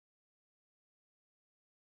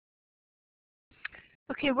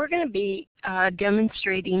Okay, we're going to be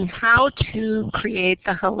demonstrating how to create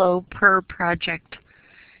the Hello Purr project.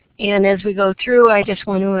 And as we go through, I just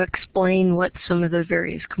want to explain what some of the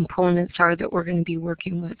various components are that we're going to be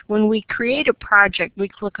working with. When we create a project, we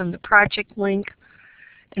click on the project link,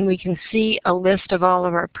 and we can see a list of all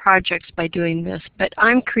of our projects by doing this. But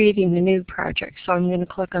I'm creating the new project, so I'm going to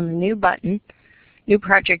click on the new button, new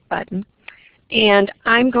project button, and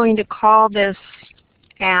I'm going to call this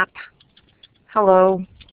app Hello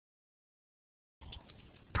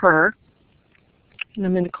Purr, and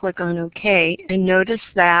I'm going to click on OK, and notice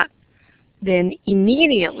that then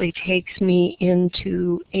immediately takes me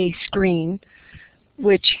into a screen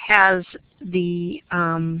which has the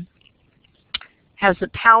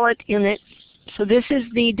palette in it. So this is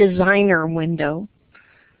the designer window.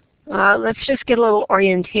 Let's just get a little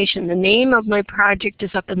orientation. The name of my project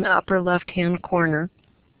is up in the upper left-hand corner.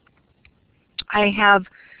 I have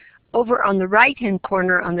over on the right-hand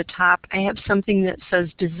corner on the top, I have something that says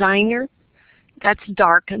Designer. That's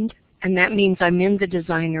darkened, and that means I'm in the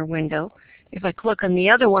Designer window. If I click on the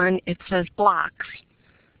other one, it says Blocks.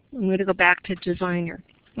 I'm going to go back to Designer.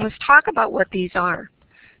 Let's talk about what these are.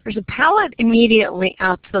 There's a palette immediately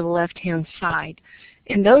out to the left-hand side,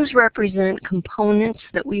 and those represent components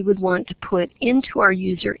that we would want to put into our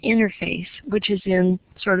user interface, which is in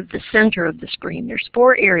sort of the center of the screen. There's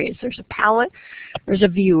 4 areas. There's a palette, there's a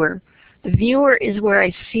viewer. The viewer is where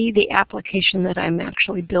I see the application that I'm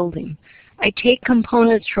actually building. I take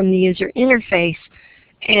components from the user interface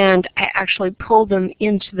and I actually pull them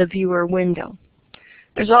into the viewer window.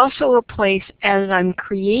 There's also a place as I'm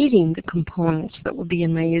creating the components that will be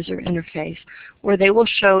in my user interface where they will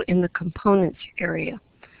show in the components area.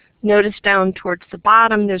 Notice down towards the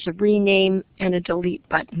bottom there's a rename and a delete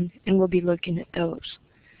button, and we'll be looking at those.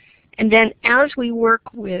 And then as we work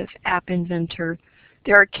with App Inventor,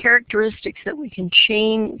 there are characteristics that we can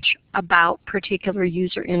change about particular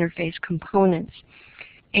user interface components.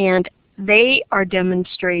 And they are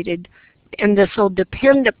demonstrated, and this will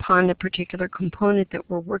depend upon the particular component that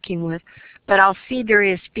we're working with, but I'll see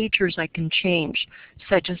various features I can change,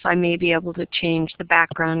 such as I may be able to change the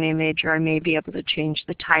background image, or I may be able to change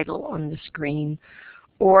the title on the screen,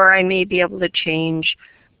 or I may be able to change,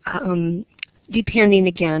 depending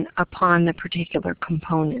again upon the particular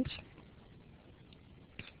components.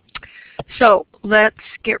 So let's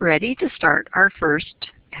get ready to start our first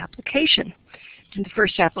application. And the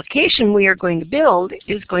first application we are going to build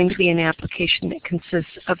is going to be an application that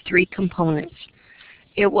consists of 3 components.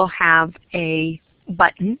 It will have a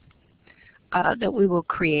button that we will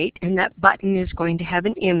create, and that button is going to have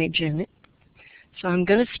an image in it. So I'm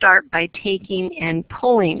going to start by taking and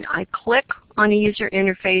pulling. I click on a user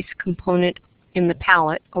interface component in the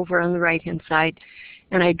palette over on the right-hand side,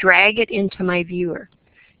 and I drag it into my viewer.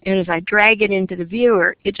 And as I drag it into the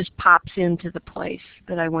viewer, it just pops into the place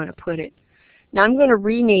that I want to put it. Now I'm going to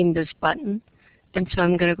rename this button, and so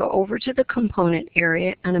I'm going to go over to the component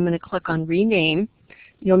area, and I'm going to click on Rename.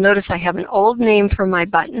 You'll notice I have an old name for my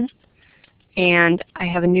button, and I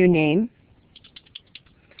have a new name.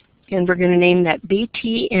 And we're going to name that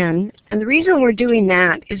BTN. And the reason we're doing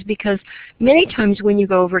that is because many times when you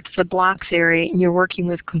go over to the blocks area and you're working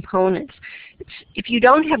with components, if you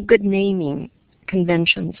don't have good naming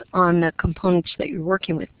conventions on the components that you're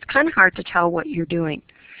working with, it's kind of hard to tell what you're doing.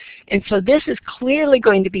 And so this is clearly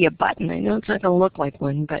going to be a button. I know it's not going to look like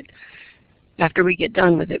one, but after we get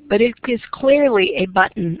done with it. But it is clearly a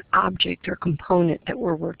button object or component that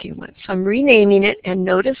we're working with. So I'm renaming it, and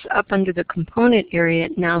notice up under the component area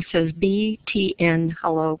it now says BTN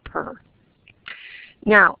Hello Purr.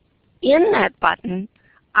 Now, in that button,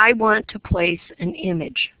 I want to place an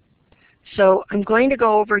image. So I'm going to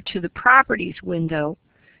go over to the Properties window,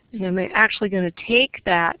 and I'm actually going to take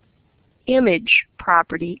that image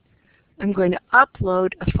property. I'm going to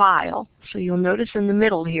upload a file. So you'll notice in the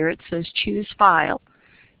middle here it says Choose File.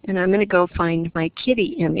 And I'm going to go find my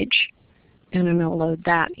kitty image, and I'm going to load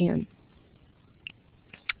that in.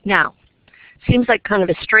 Now, seems like kind of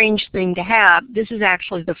a strange thing to have. This is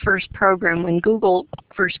actually the first program when Google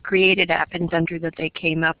first created App Inventor that they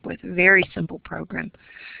came up with. A very simple program.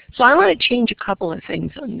 So I want to change a couple of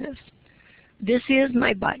things on this. This is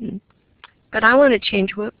my button, but I want to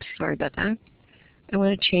change, whoops, sorry about that. I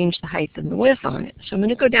want to change the height and the width on it. So I'm going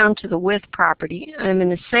to go down to the width property, and I'm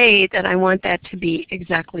going to say that I want that to be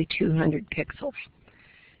exactly 200 pixels.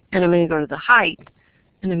 And I'm going to go to the height,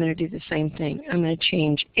 and I'm going to do the same thing. I'm going to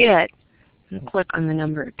change it, and click on the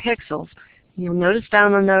number of pixels. And you'll notice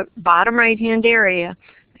down on the bottom right-hand area,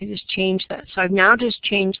 I just changed that. So I've now just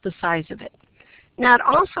changed the size of it. Now it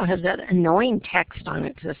also has that annoying text on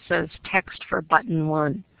it that says text for button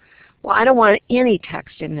 1. Well, I don't want any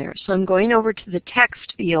text in there, so I'm going over to the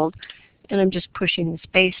text field, and I'm just pushing the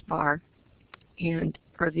space bar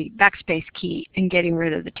or the backspace key and getting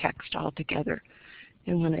rid of the text altogether.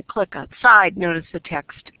 And when I click outside, notice the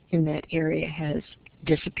text in that area has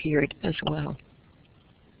disappeared as well.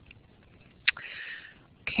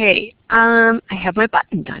 Okay, I have my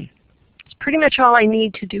button done. It's pretty much all I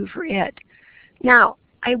need to do for it. Now,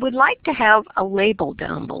 I would like to have a label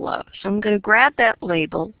down below. So I'm going to grab that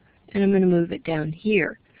label and I'm going to move it down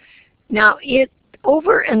here. Now,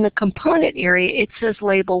 over in the component area, it says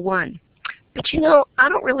label 1. But you know, I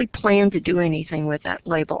don't really plan to do anything with that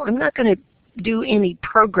label. I'm not going to do any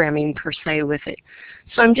programming per se with it.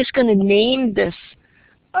 So I'm just going to name this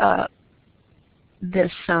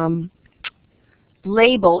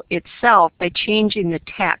label itself by changing the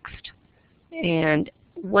text. And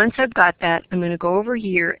once I've got that, I'm going to go over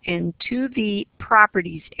here and to the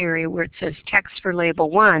properties area where it says text for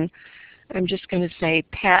label 1, I'm just going to say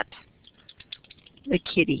pet the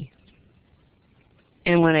kitty.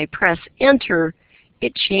 And when I press enter,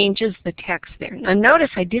 it changes the text there. Now notice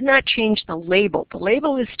I did not change the label. The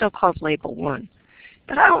label is still called label 1.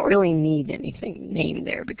 But I don't really need anything named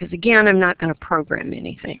there because again, I'm not going to program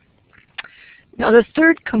anything. Now the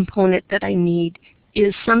third component that I need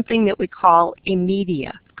is something that we call a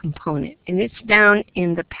media component. And it's down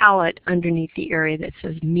in the palette underneath the area that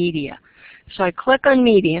says media. So I click on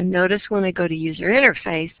media. Notice when I go to user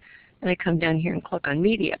interface and I come down here and click on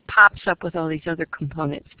media, it pops up with all these other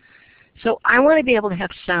components. So I want to be able to have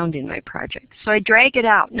sound in my project. So I drag it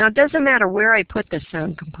out. Now it doesn't matter where I put the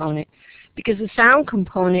sound component because the sound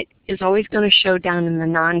component is always going to show down in the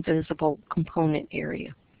non-visible component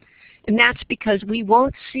area. And that's because we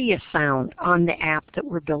won't see a sound on the app that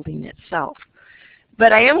we're building itself.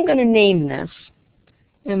 But I am going to name this.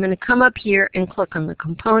 I'm going to come up here and click on the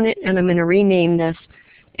component and I'm going to rename this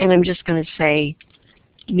and I'm just going to say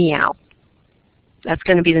meow. That's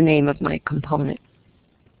going to be the name of my component.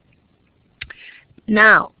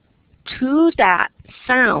 Now, to that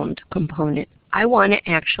sound component, I want to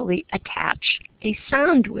actually attach a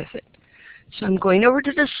sound with it. So I'm going over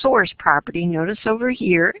to the source property. Notice over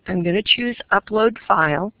here, I'm going to choose upload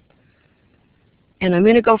file. And I'm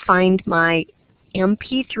going to go find my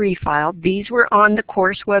MP3 file. These were on the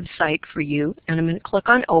course website for you. And I'm going to click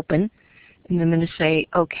on open. And I'm going to say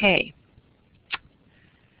OK.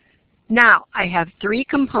 Now, I have 3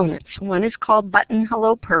 components. One is called button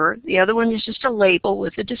hello Purr. The other one is just a label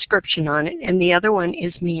with a description on it. And the other one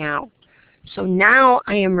is meow. So now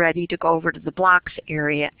I am ready to go over to the blocks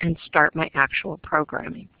area and start my actual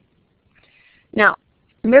programming. Now,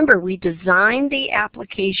 remember we designed the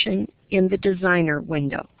application in the designer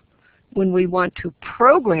window. When we want to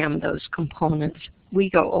program those components, we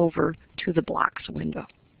go over to the blocks window.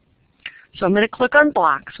 So I'm going to click on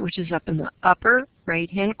blocks, which is up in the upper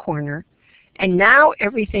right-hand corner. And now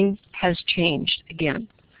everything has changed again.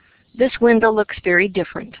 This window looks very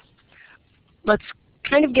different. Let's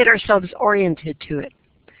kind of get ourselves oriented to it.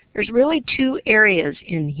 There's really 2 areas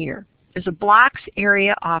in here. There's a blocks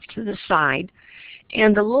area off to the side,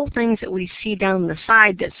 and the little things that we see down the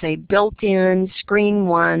side that say built-in, screen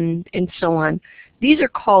 1, and so on, these are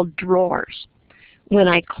called drawers. When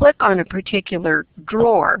I click on a particular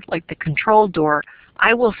drawer, like the control door,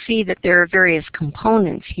 I will see that there are various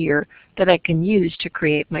components here that I can use to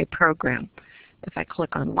create my program. If I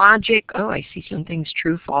click on logic, oh, I see some things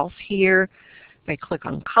true, false here. If I click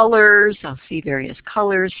on colors, I'll see various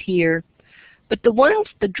colors here. But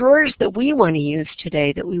the drawers that we want to use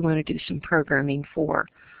today, that we want to do some programming for,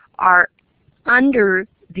 are under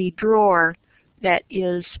the drawer that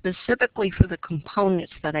is specifically for the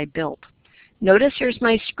components that I built. Notice here's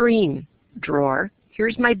my screen drawer.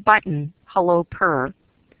 Here's my button, hello Purr.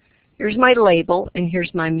 Here's my label, and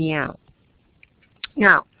here's my meow.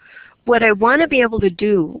 Now, what I want to be able to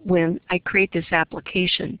do when I create this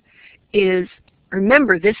application is,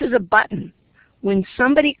 remember, this is a button. When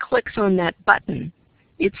somebody clicks on that button,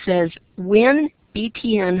 it says when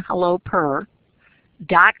btn hello Purr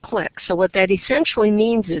dot click. So what that essentially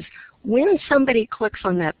means is when somebody clicks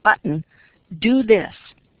on that button, do this.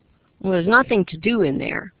 Well, there's nothing to do in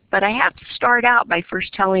there, but I have to start out by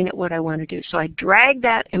first telling it what I want to do. So I drag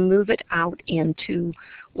that and move it out into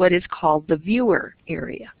what is called the viewer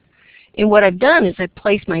area. And what I've done is I've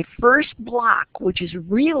placed my first block, which is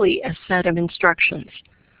really a set of instructions.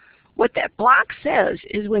 What that block says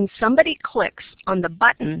is when somebody clicks on the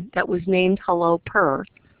button that was named hello Purr,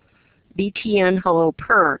 btn hello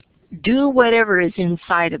Purr, do whatever is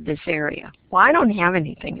inside of this area. Well, I don't have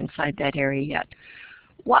anything inside that area yet.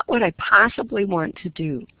 What would I possibly want to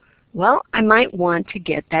do? Well, I might want to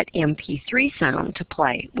get that MP3 sound to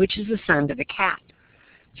play, which is the sound of a cat.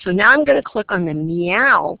 So now I'm going to click on the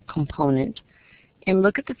meow component and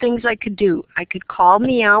look at the things I could do. I could call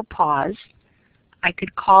meow pause. I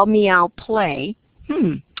could call meow play.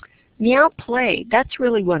 Meow play, that's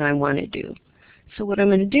really what I want to do. So what I'm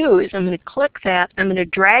going to do is I'm going to click that. I'm going to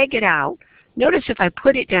drag it out. Notice if I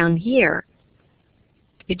put it down here,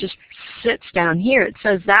 it just sits down here. It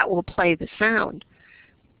says that will play the sound.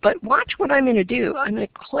 But watch what I'm going to do. I'm going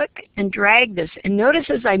to click and drag this. And notice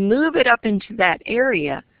as I move it up into that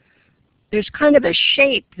area, there's kind of a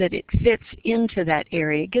shape that it fits into that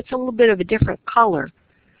area. It gets a little bit of a different color.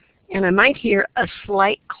 And I might hear a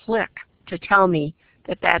slight click to tell me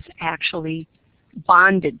that that's actually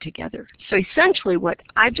bonded together. So essentially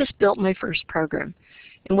I've just built my first program.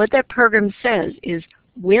 And what that program says is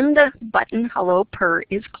when the button Hello Purr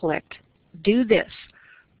is clicked, do this.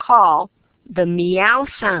 Call the meow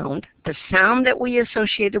sound, the sound that we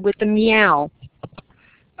associated with the meow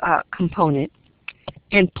component,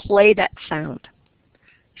 and play that sound.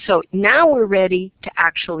 So now we're ready to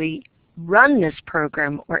actually run this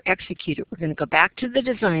program or execute it. We're going to go back to the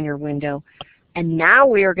designer window, and now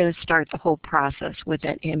we are going to start the whole process with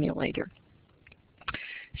that emulator.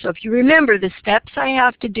 So if you remember, the steps I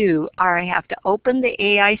have to do are I have to open the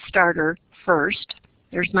AI starter first.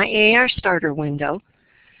 There's my AI starter window.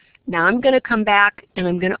 Now I'm going to come back and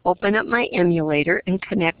I'm going to open up my emulator and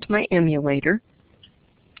connect my emulator.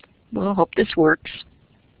 Well, I hope this works.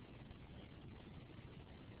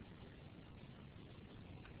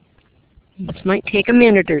 This might take a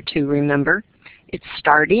minute or two, remember. It's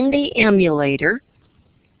starting the emulator.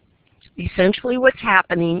 Essentially what's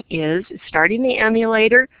happening is it's starting the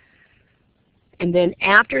emulator, and then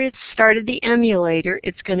after it's started the emulator,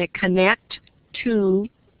 it's going to connect to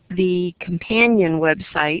the companion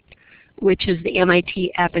website, which is the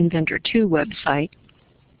MIT App Inventor 2 website.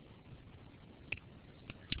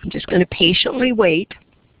 I'm just going to patiently wait.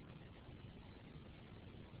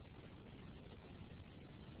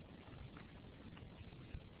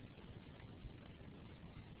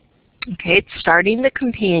 Okay, it's starting the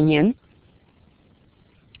companion.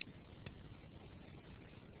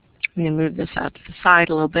 I'm going to move this out to the side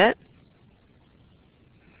a little bit.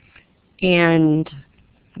 And,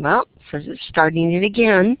 well, it says it's starting it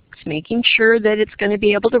again. It's making sure that it's going to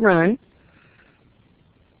be able to run.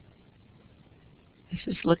 This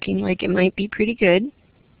is looking like it might be pretty good.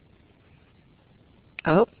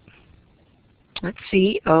 Oh, let's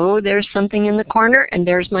see. Oh, there's something in the corner, and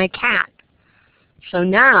there's my cat. So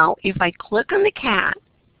now, if I click on the cat,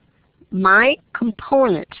 my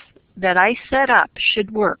components that I set up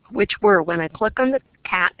should work, which were when I click on the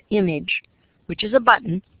cat image, which is a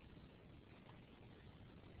button,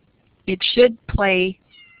 it should play.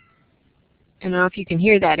 I don't know if you can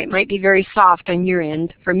hear that. It might be very soft on your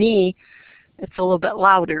end. For me, it's a little bit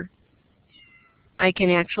louder. I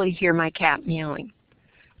can actually hear my cat meowing.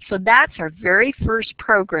 So that's our very first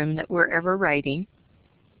program that we're ever writing.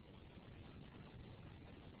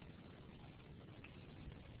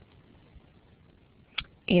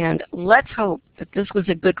 And let's hope that this was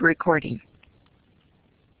a good recording.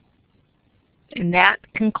 And that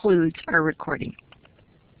concludes our recording.